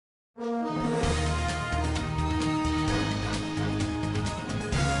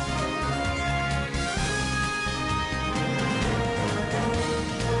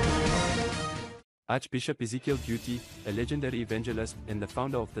Archbishop Ezekiel Guti, a legendary evangelist and the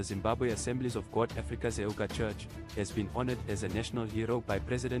founder of the Zimbabwe Assemblies of God Africa's Zeoga Church, has been honored as a national hero by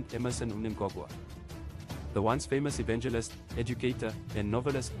President Emmerson Mnangagwa. The once famous evangelist, educator, and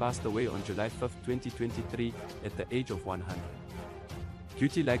novelist passed away on July 5, 2023, at the age of 100.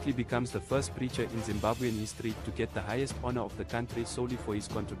 Guti likely becomes the first preacher in Zimbabwean history to get the highest honor of the country solely for his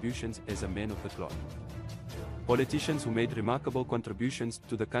contributions as a man of the cloth. Politicians who made remarkable contributions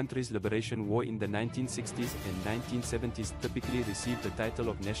to the country's liberation war in the 1960s and 1970s typically received the title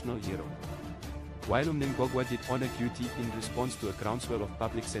of national hero. While Mnangagwa did honor Guti in response to a groundswell of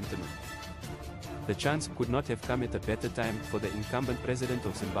public sentiment. The chance could not have come at a better time for the incumbent president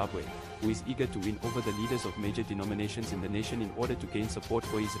of Zimbabwe, who is eager to win over the leaders of major denominations in the nation in order to gain support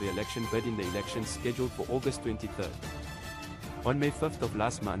for his re-election bid in the elections scheduled for August 23. On May 5 of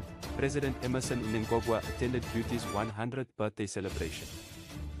last month, President Emmerson Mnangagwa attended Guti's 100th birthday celebration.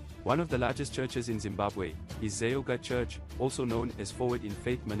 One of the largest churches in Zimbabwe is Zeoga Church, also known as Forward in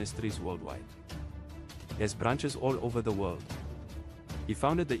Faith Ministries worldwide. It has branches all over the world. He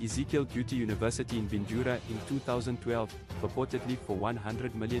founded the Ezekiel Guti University in Bindura in 2012, purportedly for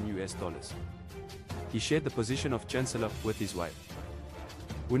 $100 million. He shared the position of chancellor with his wife,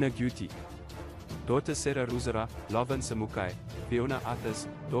 Una Guti. Daughter Sarah Ruzara, Lovan Samukai, Fiona Arthurs,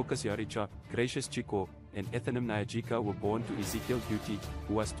 Dorcas Yaricha, Gracious Chiko, and ED Mnangagwa were born to Ezekiel Guti,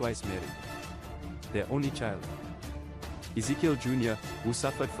 who was twice married. Their only child, Ezekiel Jr., who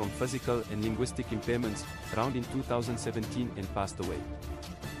suffered from physical and linguistic impairments, drowned in 2017 and passed away.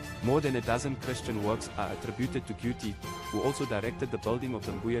 More than a dozen Christian works are attributed to Guti, who also directed the building of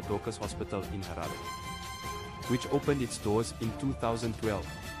the Mbuya Dorcas Hospital in Harare, which opened its doors in 2012.